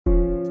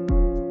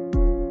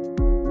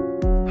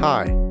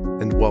Hi,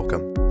 and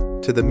welcome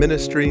to the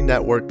Ministry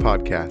Network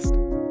Podcast.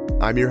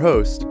 I'm your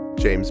host,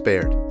 James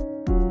Baird.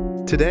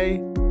 Today,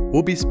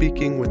 we'll be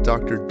speaking with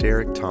Dr.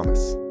 Derek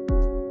Thomas.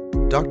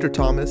 Dr.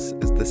 Thomas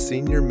is the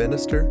senior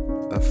minister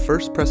of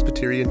First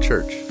Presbyterian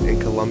Church in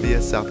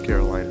Columbia, South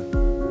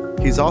Carolina.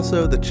 He's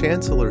also the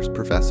Chancellor's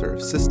Professor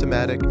of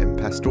Systematic and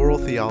Pastoral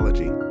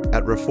Theology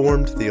at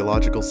Reformed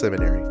Theological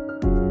Seminary.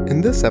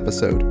 In this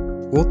episode,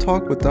 we'll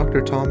talk with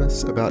Dr.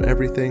 Thomas about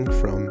everything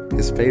from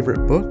his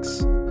favorite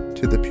books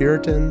to the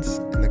Puritans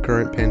and the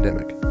current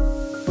pandemic.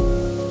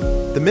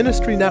 The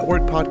Ministry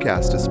Network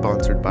Podcast is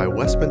sponsored by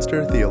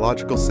Westminster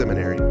Theological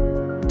Seminary.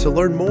 To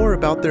learn more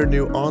about their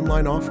new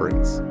online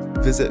offerings,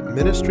 visit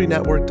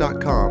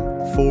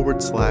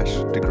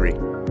ministrynetwork.com/degree.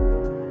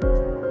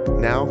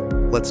 Now,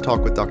 let's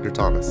talk with Dr.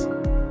 Thomas.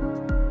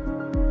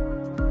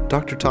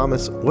 Dr.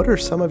 Thomas, what are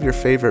some of your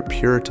favorite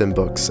Puritan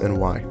books and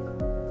why?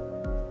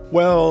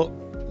 Well,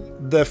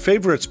 they're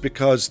favorites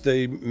because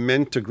they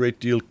meant a great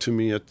deal to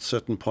me at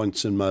certain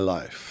points in my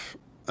life.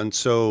 And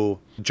so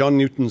John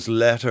Newton's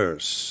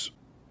letters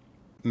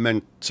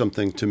meant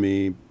something to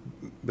me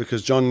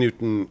because John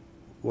Newton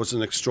was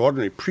an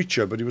extraordinary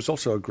preacher, but he was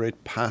also a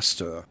great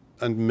pastor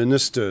and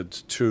ministered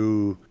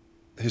to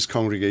his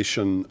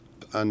congregation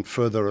and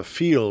further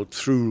afield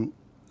through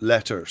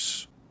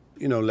letters.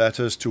 You know,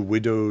 letters to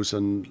widows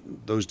and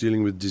those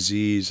dealing with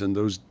disease and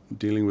those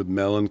dealing with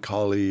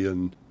melancholy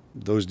and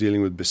those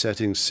dealing with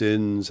besetting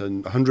sins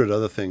and 100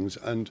 other things.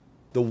 And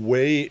the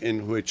way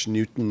in which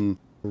Newton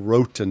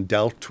wrote and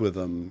dealt with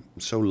them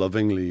so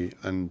lovingly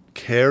and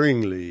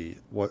caringly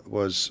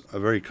was a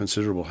very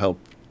considerable help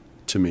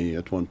to me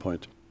at one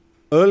point.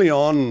 Early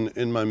on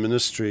in my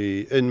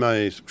ministry, in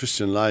my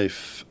Christian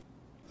life,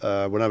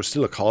 when I was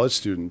still a college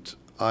student,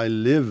 I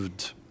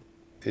lived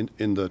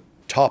in the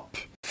top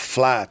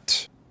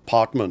flat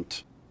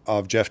apartment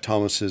of Jeff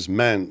Thomas's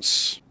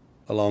manse,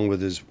 along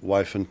with his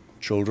wife and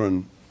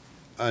children.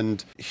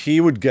 And he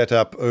would get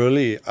up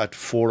early at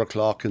 4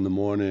 o'clock in the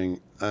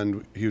morning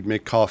and he would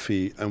make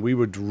coffee and we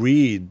would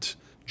read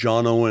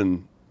John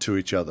Owen to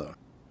each other.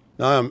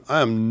 Now,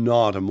 I am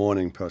not a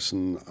morning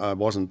person. I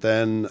wasn't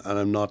then and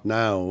I'm not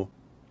now.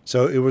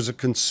 So it was a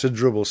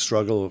considerable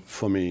struggle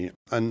for me.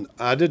 And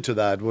added to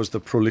that was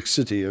the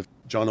prolixity of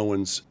John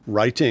Owen's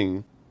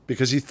writing,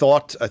 because he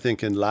thought, I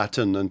think, in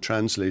Latin and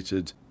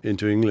translated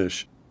into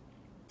English.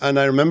 And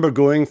I remember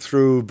going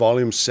through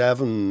volume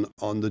 7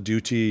 on the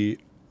duty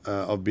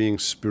of being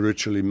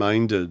spiritually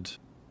minded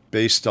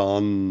based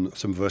on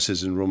some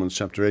verses in Romans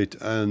chapter 8.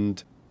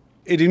 And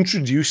it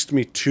introduced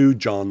me to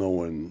John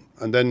Owen.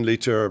 And then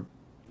later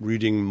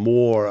reading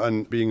more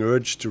and being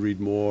urged to read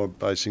more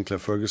by Sinclair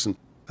Ferguson.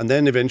 And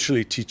then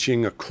eventually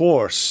teaching a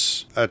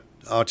course at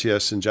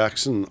RTS in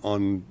Jackson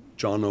on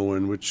John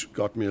Owen, which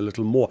got me a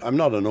little more. I'm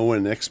not an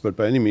Owen expert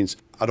by any means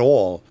at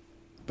all.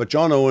 But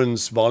John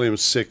Owen's volume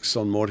 6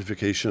 on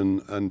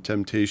mortification and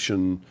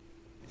temptation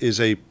is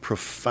a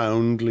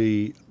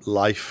profoundly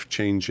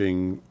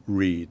life-changing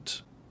read.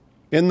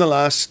 In the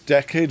last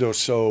decade or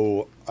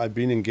so, I've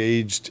been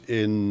engaged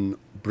in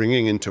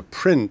bringing into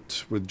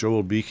print with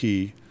Joel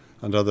Beakey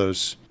and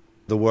others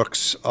the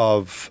works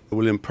of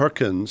William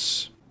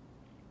Perkins.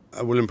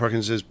 William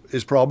Perkins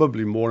is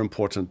probably more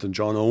important than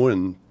John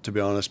Owen, to be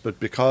honest, but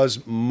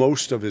because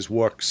most of his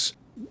works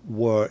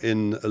were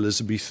in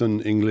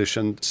Elizabethan English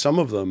and some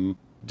of them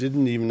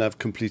didn't even have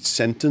complete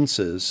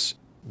sentences,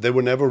 they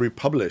were never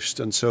republished.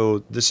 And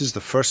so this is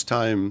the first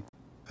time,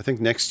 I think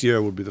next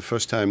year will be the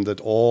first time that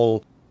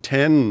all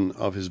 10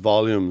 of his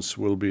volumes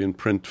will be in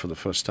print for the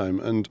first time.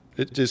 And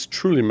it is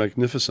truly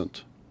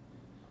magnificent.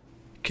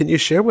 Can you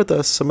share with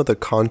us some of the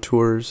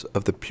contours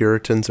of the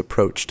Puritans'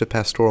 approach to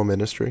pastoral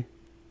ministry?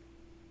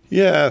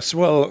 Yes,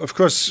 well, of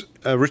course,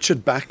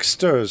 Richard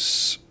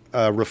Baxter's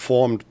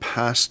Reformed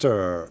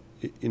pastor,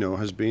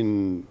 has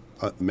been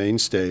a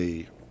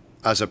mainstay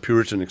as a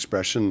Puritan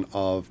expression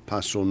of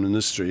pastoral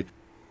ministry.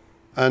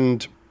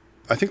 And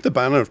I think the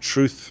Banner of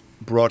Truth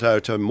brought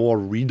out a more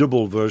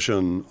readable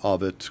version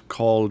of it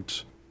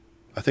called,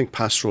 I think,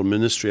 Pastoral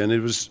Ministry. And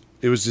it was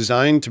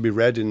designed to be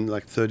read in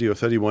like 30 or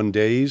 31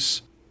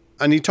 days.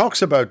 And he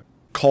talks about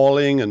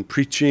calling and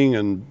preaching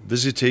and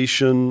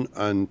visitation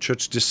and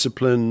church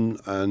discipline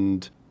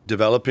and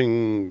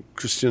developing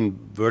Christian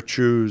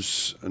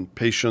virtues and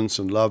patience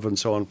and love and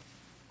so on.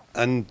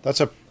 And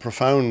that's a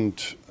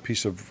profound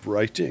piece of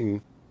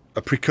writing.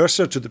 A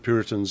precursor to the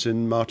Puritans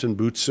in Martin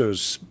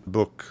Bucer's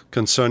book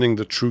concerning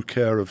the true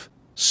care of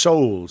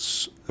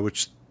souls,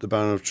 which the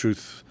Banner of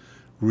Truth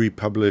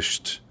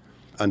republished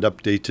and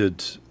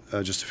updated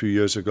just a few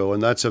years ago.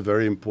 And that's a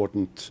very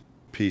important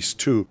piece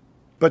too.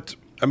 But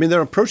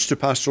their approach to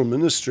pastoral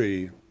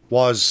ministry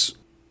was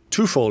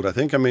twofold, I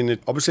think.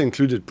 It obviously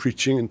included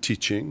preaching and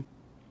teaching.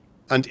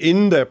 And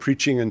in their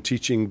preaching and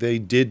teaching, they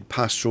did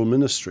pastoral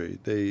ministry.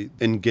 They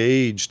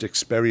engaged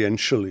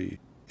experientially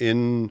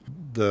in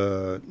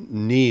the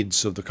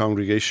needs of the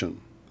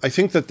congregation. I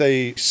think that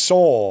they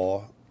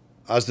saw,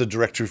 as the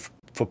Directory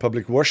for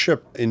Public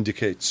Worship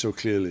indicates so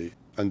clearly,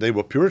 and they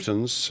were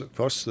Puritans, of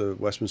course, the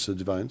Westminster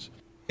Divines,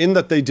 in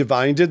that they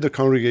divided the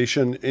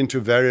congregation into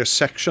various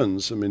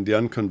sections. I mean, the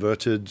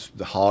unconverted,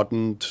 the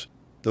hardened,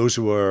 those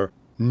who were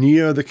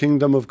near the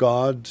kingdom of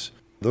God,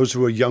 those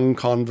who were young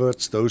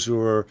converts, those who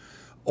were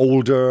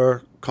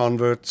older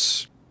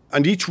converts.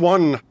 And each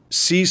one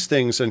sees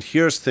things and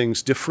hears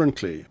things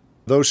differently.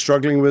 Those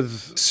struggling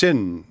with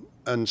sin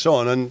and so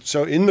on. And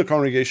so in the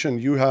congregation,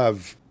 you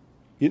have,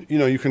 you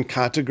can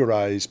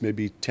categorize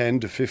maybe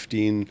 10 to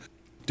 15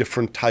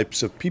 different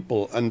types of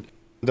people. And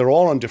they're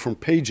all on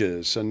different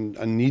pages and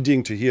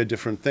needing to hear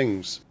different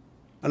things.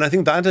 And I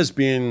think that has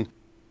been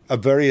a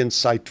very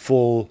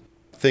insightful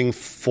thing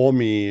for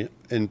me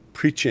in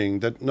preaching,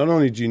 that not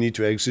only do you need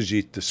to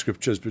exegete the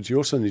scriptures, but you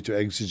also need to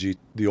exegete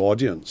the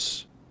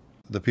audience,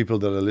 the people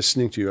that are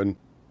listening to you. And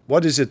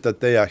what is it that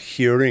they are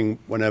hearing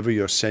whenever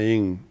you're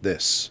saying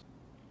this?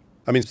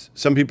 I mean,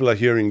 some people are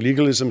hearing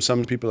legalism,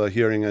 some people are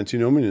hearing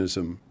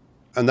antinomianism.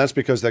 And that's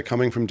because they're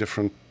coming from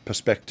different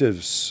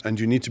perspectives. And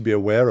you need to be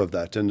aware of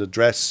that and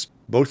address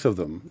both of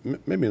them.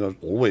 Maybe not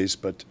always,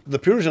 but the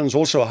Puritans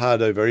also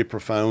had a very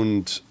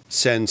profound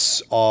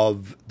sense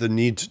of the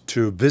need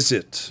to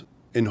visit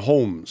in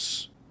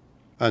homes,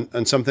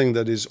 and something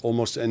that is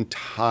almost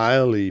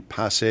entirely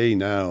passé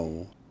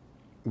now.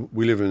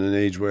 We live in an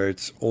age where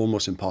it's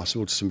almost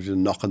impossible to somebody to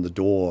knock on the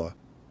door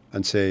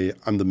and say,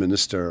 "I'm the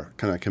minister,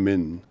 can I come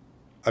in?"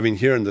 I mean,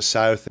 here in the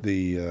South,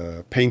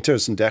 the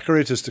painters and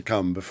decorators to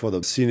come before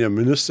the senior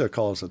minister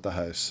calls at the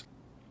house.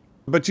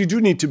 But you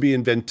do need to be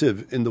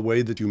inventive in the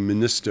way that you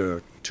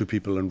minister to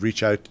people and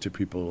reach out to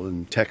people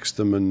and text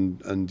them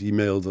and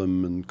email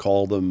them and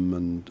call them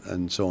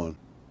and so on.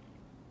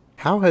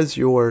 How has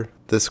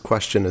this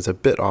question is a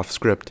bit off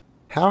script,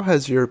 how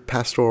has your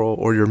pastoral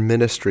or your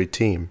ministry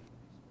team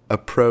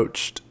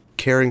approached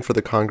caring for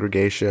the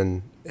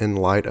congregation in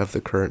light of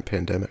the current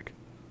pandemic?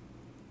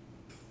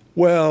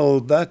 Well,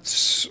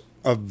 that's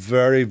a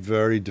very,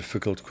 very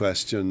difficult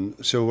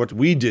question. So what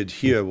we did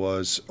here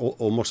was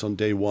almost on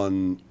day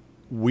one,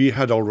 we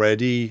had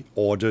already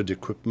ordered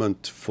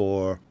equipment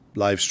for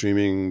live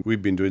streaming.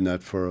 We've been doing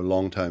that for a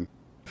long time,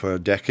 for a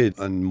decade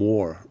and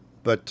more.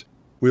 But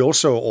we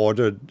also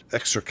ordered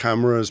extra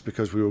cameras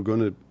because we were going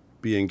to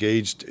be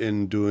engaged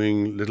in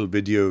doing little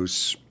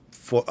videos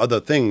for other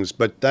things.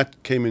 But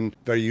that came in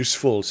very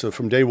useful. So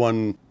from day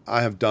one,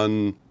 I have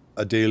done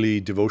a daily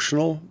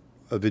devotional,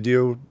 a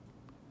video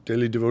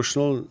daily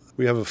devotional.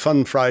 We have a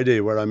fun Friday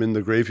where I'm in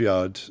the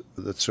graveyard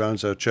that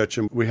surrounds our church,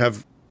 and we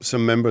have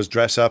some members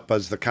dress up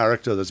as the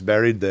character that's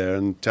buried there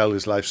and tell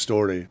his life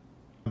story.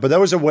 But that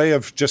was a way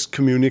of just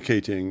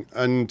communicating,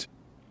 and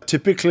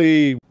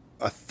typically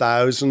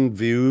 1,000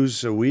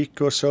 views a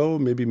week or so,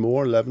 maybe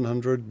more,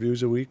 1,100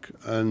 views a week.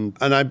 And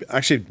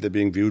they're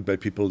being viewed by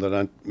people that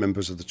aren't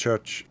members of the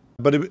church.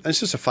 But it's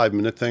just a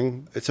 5-minute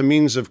thing. It's a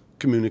means of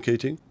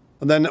communicating.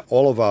 And then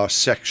all of our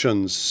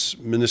sections,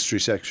 ministry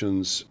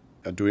sections,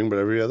 are doing what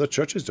every other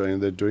church is doing.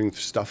 They're doing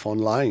stuff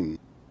online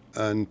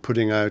and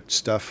putting out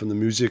stuff in the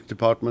music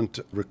department,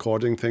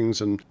 recording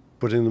things and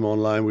putting them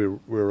online. We're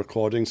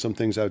recording some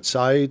things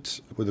outside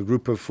with a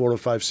group of 4 or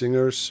 5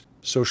 singers,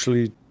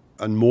 socially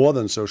and more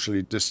than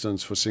socially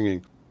distanced for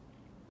singing.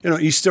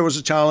 Easter was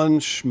a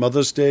challenge.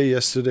 Mother's Day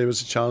yesterday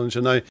was a challenge.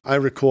 And I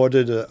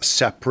recorded a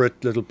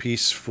separate little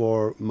piece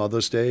for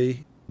Mother's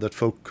Day that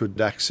folk could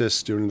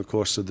access during the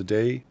course of the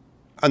day.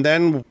 And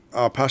then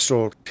our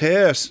pastoral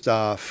care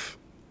staff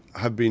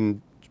have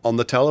been on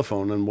the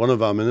telephone, and one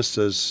of our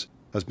ministers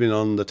has been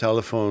on the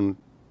telephone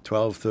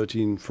 12,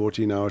 13,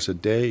 14 hours a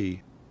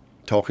day,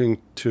 talking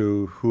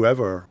to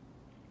whoever.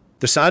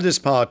 The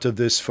saddest part of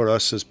this for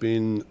us has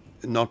been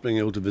not being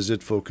able to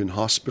visit folk in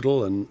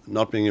hospital and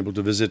not being able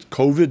to visit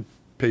COVID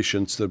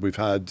patients that we've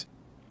had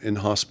in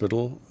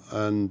hospital.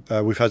 And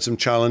we've had some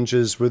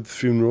challenges with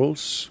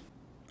funerals.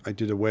 I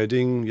did a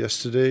wedding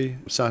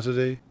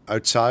Saturday,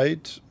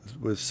 outside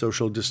with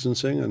social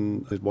distancing,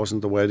 and it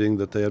wasn't the wedding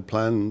that they had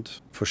planned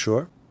for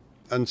sure.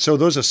 And so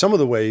those are some of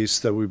the ways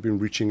that we've been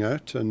reaching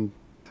out. And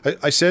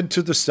I said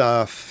to the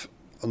staff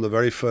on the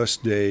very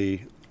first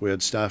day, we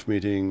had staff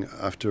meeting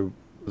after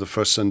the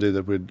first Sunday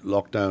that we'd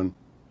locked down,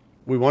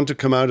 we want to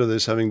come out of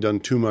this having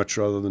done too much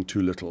rather than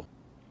too little.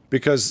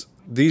 Because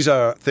these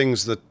are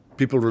things that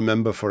people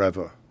remember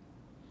forever.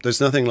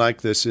 There's nothing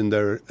like this in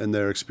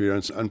their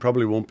experience, and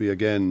probably won't be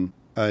again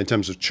in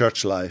terms of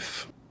church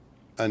life.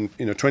 And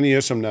 20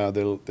 years from now,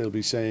 they'll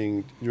be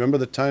saying, "You remember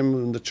the time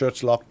when the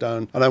church locked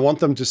down?" And I want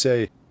them to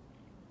say,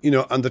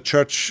 and the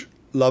church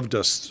loved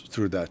us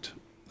through that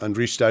and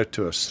reached out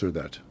to us through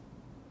that.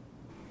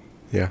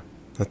 Yeah,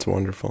 that's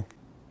wonderful.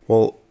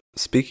 Well,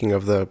 speaking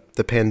of the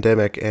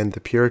pandemic and the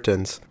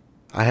Puritans,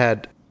 I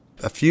had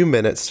a few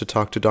minutes to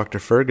talk to Dr.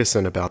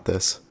 Ferguson about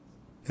this.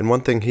 And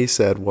one thing he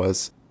said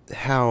was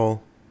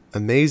how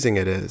amazing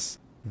it is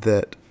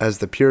that as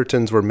the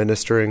Puritans were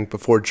ministering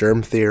before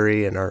germ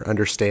theory and our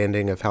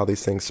understanding of how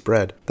these things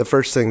spread, the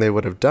first thing they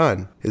would have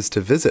done is to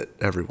visit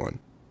everyone,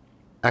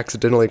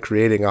 accidentally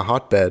creating a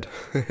hotbed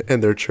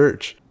in their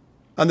church.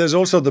 And there's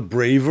also the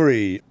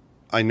bravery.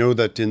 I know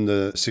that in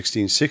the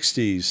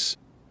 1660s,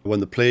 when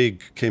the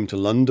plague came to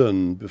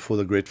London before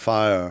the Great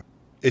Fire,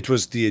 It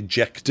was the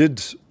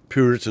ejected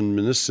Puritan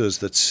ministers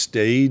that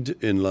stayed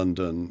in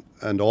London,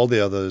 and all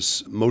the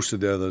others, most of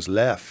the others,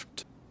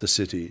 left the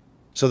city.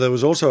 So there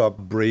was also a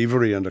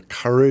bravery and a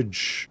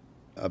courage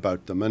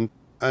about them.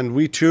 And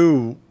we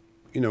too,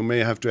 may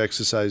have to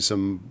exercise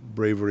some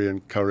bravery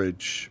and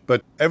courage.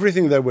 But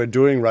everything that we're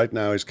doing right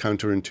now is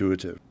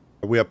counterintuitive.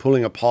 We are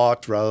pulling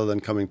apart rather than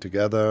coming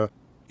together.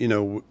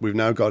 We've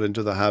now got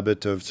into the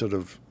habit of sort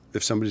of,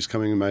 if somebody's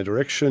coming in my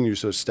direction, you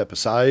sort of step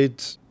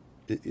aside,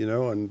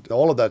 and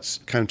all of that's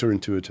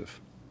counterintuitive.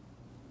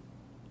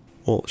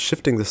 Well,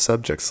 shifting the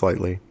subject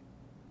slightly,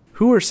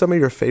 who are some of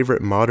your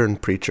favorite modern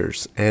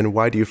preachers, and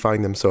why do you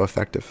find them so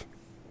effective?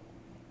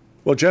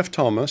 Well, Jeff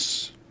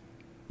Thomas,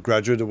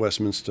 graduate of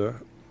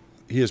Westminster,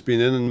 he has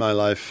been in my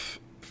life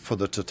for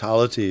the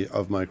totality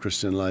of my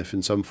Christian life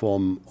in some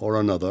form or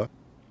another.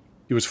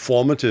 He was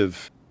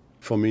formative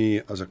for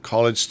me as a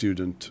college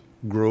student,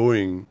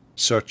 growing,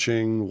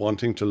 searching,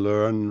 wanting to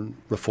learn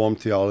Reformed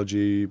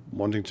theology,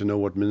 wanting to know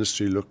what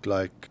ministry looked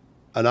like.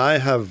 And I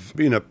have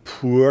been a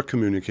poor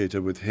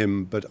communicator with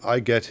him, but I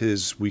get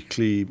his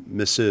weekly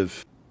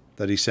missive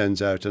that he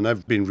sends out, and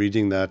I've been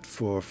reading that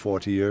for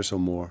 40 years or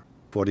more,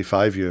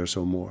 45 years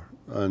or more.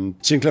 And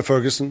Sinclair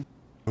Ferguson,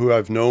 who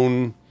I've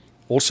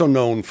also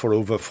known for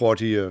over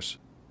 40 years.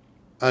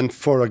 And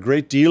for a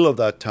great deal of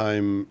that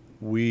time,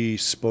 we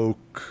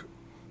spoke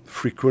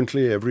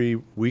frequently every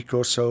week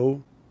or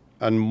so.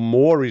 And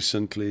more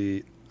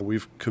recently,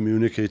 we've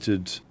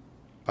communicated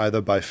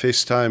either by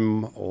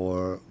FaceTime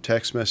or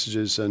text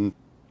messages. And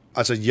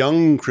as a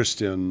young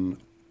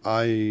Christian,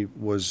 I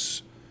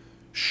was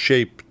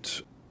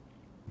shaped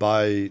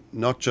by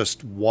not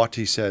just what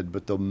he said,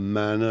 but the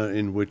manner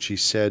in which he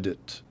said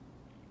it.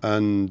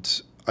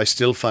 And I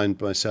still find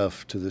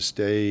myself to this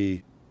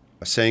day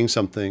saying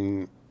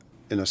something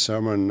in a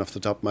sermon off the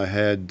top of my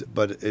head,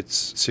 but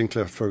it's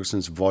Sinclair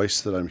Ferguson's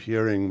voice that I'm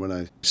hearing when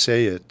I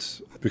say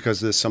it, because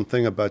there's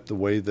something about the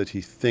way that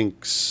he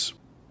thinks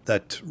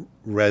that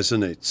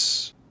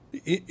resonates.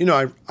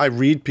 I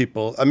read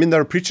people. I mean, there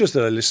are preachers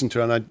that I listen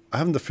to, and I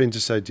haven't the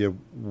faintest idea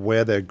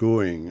where they're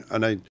going,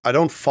 and I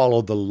don't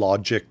follow the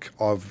logic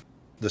of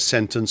the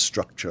sentence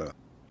structure.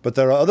 But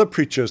there are other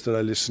preachers that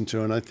I listen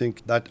to, and I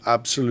think that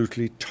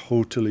absolutely,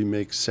 totally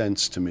makes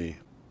sense to me.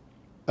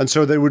 And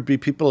so there would be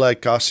people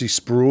like R.C.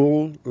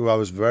 Sproul, who I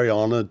was very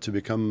honored to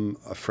become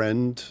a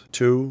friend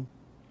to.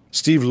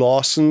 Steve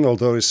Lawson,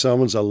 although his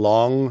sermons are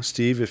long.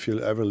 Steve, if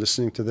you're ever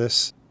listening to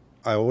this,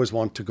 I always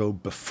want to go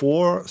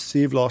before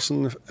Steve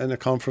Lawson in a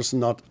conference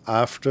and not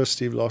after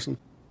Steve Lawson.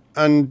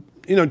 And,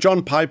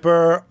 John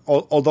Piper,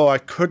 although I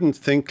couldn't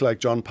think like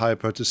John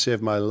Piper to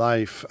save my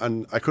life,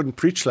 and I couldn't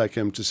preach like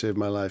him to save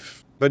my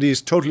life, but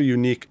he's totally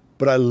unique.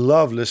 But I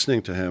love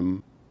listening to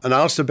him. And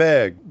Alistair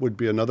Begg would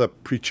be another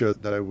preacher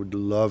that I would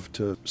love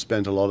to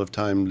spend a lot of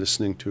time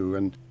listening to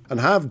and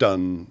have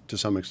done to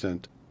some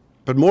extent.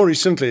 But more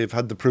recently, I've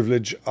had the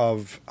privilege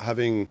of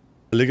having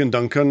Ligon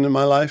Duncan in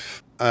my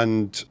life,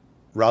 and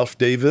Ralph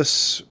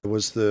Davis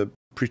was the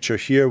preacher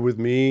here with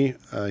me.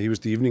 He was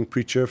the evening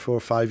preacher for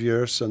 5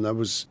 years, and that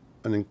was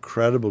an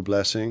incredible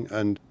blessing.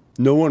 And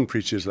no one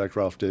preaches like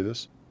Ralph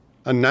Davis.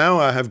 And now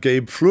I have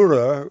Gabe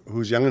Fleurer,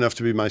 who's young enough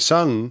to be my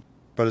son,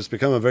 but has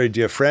become a very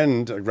dear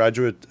friend, a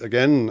graduate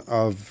again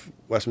of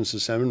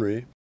Westminster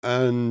Seminary,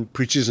 and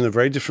preaches in a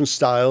very different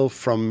style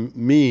from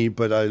me,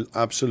 but I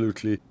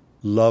absolutely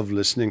love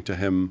listening to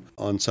him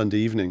on Sunday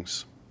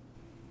evenings.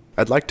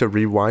 I'd like to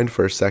rewind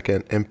for a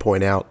second and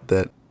point out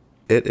that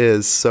it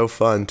is so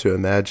fun to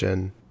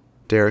imagine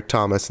Derek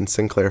Thomas and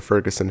Sinclair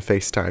Ferguson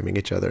FaceTiming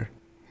each other.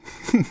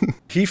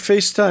 He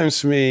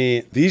FaceTimes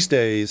me these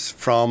days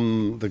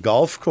from the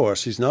golf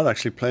course. He's not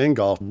actually playing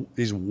golf.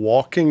 He's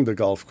walking the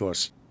golf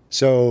course.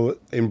 So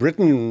in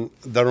Britain,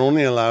 they're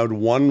only allowed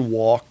one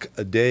walk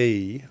a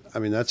day. I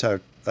mean, that's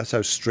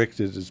how strict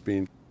it has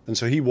been. And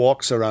so he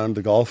walks around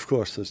the golf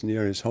course that's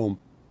near his home.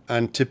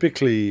 And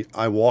typically,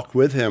 I walk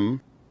with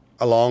him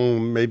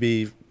along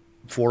maybe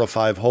 4 or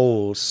 5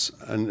 holes.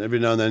 And every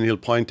now and then he'll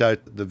point out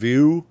the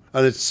view.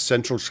 And it's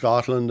central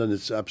Scotland, and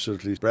it's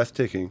absolutely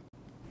breathtaking.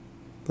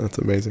 That's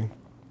amazing.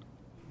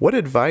 What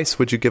advice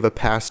would you give a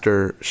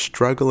pastor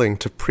struggling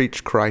to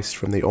preach Christ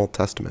from the Old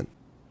Testament?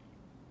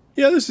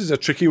 Yeah, this is a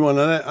tricky one,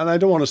 and I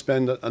don't want to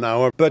spend an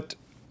hour, but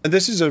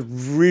this is a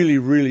really,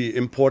 really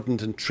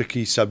important and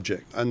tricky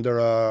subject, and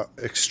there are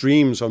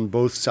extremes on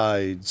both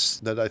sides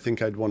that I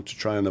think I'd want to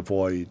try and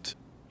avoid.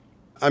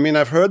 I mean,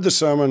 I've heard the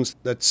sermons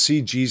that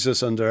see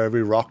Jesus under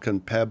every rock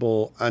and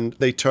pebble, and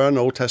they turn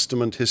Old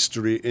Testament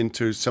history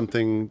into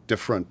something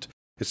different.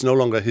 It's no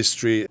longer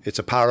history, it's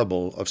a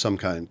parable of some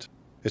kind.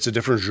 It's a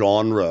different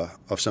genre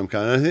of some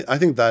kind. And I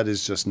think that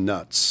is just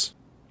nuts.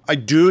 I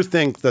do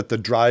think that the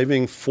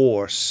driving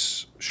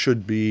force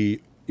should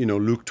be,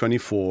 Luke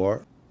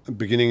 24,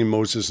 beginning in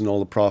Moses and all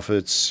the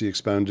prophets, he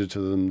expounded to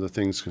them the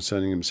things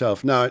concerning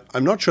himself. Now,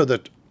 I'm not sure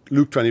that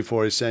Luke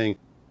 24 is saying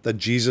that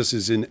Jesus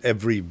is in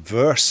every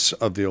verse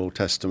of the Old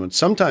Testament.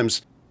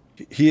 Sometimes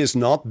he is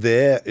not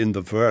there in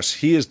the verse.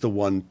 He is the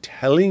one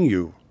telling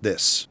you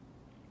this.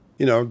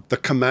 the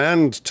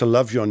command to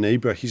love your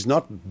neighbor, he's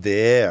not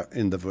there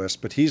in the verse,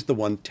 but he's the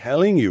one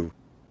telling you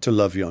to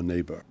love your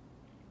neighbor.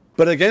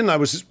 But again, I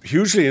was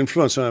hugely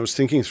influenced when I was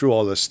thinking through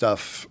all this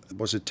stuff.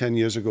 Was it 10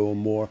 years ago or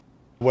more?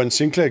 When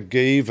Sinclair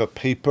gave a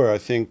paper, I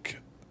think,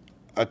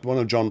 at one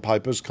of John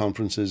Piper's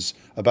conferences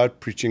about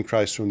preaching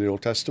Christ from the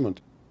Old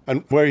Testament,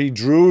 and where he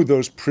drew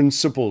those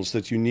principles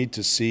that you need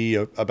to see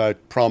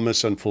about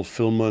promise and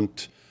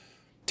fulfillment,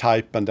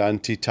 type and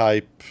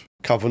antitype,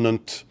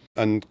 covenant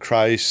and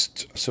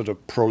Christ, sort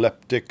of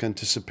proleptic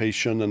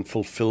anticipation and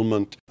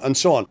fulfillment, and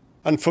so on.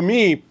 And for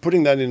me,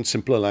 putting that in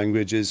simpler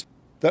language is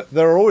that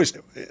there are always,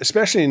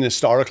 especially in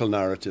historical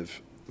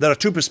narrative, there are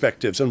two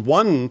perspectives. And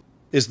one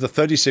is the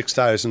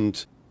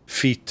 36,000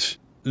 feet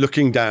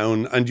looking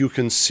down, and you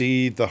can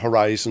see the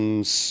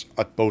horizons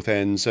at both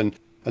ends. And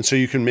so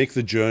you can make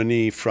the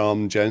journey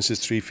from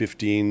Genesis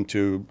 3:15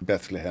 to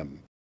Bethlehem.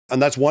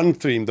 And that's one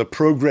theme, the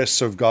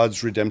progress of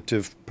God's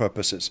redemptive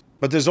purposes.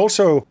 But there's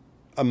also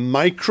a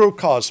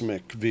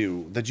microcosmic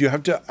view that you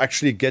have to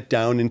actually get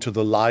down into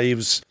the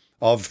lives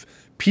of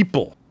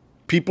people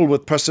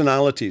with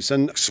personalities,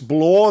 and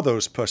explore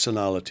those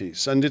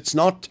personalities. And it's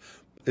not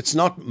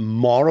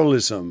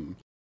moralism,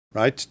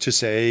 right? To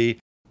say,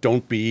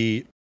 don't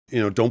be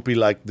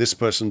like this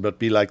person, but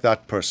be like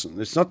that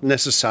person. It's not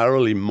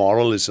necessarily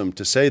moralism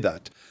to say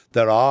that.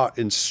 There are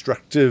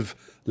instructive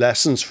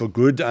lessons for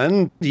good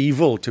and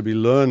evil to be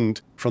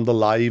learned from the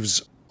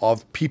lives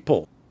of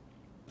people.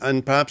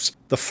 And perhaps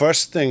the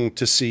first thing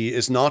to see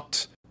is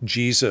not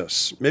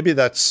Jesus. Maybe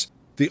that's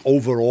the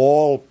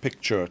overall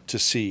picture to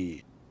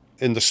see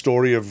in the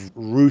story of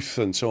Ruth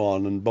and so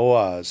on, and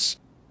Boaz.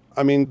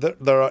 I mean,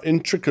 there are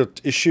intricate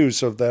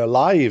issues of their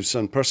lives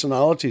and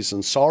personalities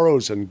and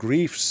sorrows and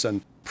griefs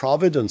and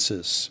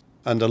providences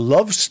and a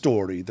love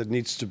story that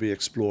needs to be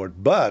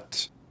explored.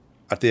 But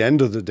at the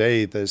end of the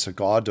day, there's a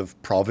God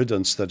of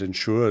providence that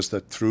ensures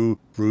that through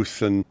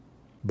Ruth and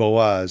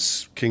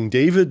Boaz, King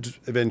David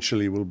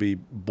eventually will be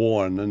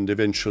born, and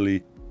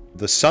eventually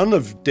the son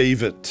of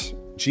David,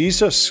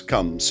 Jesus,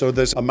 comes. So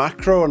there's a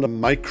macro and a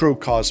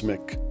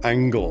microcosmic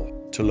angle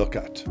to look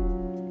at.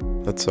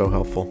 That's so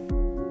helpful.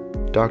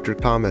 Dr.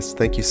 Thomas,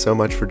 thank you so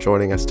much for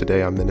joining us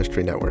today on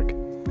Ministry Network.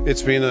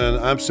 It's been an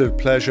absolute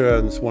pleasure,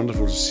 and it's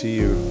wonderful to see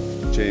you,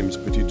 James,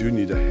 but you do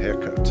need a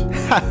haircut.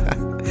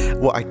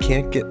 Well, I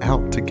can't get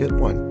out to get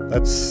one.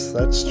 That's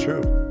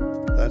true.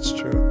 That's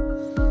true.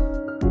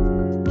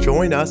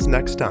 Join us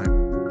next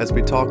time as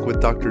we talk with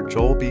Dr.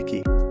 Joel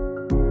Beakey.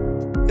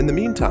 In the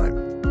meantime,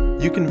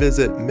 you can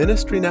visit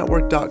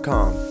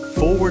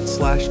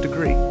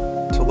ministrynetwork.com/degree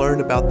to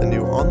learn about the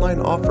new online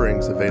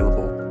offerings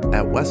available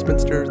at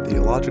Westminster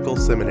Theological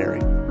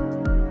Seminary.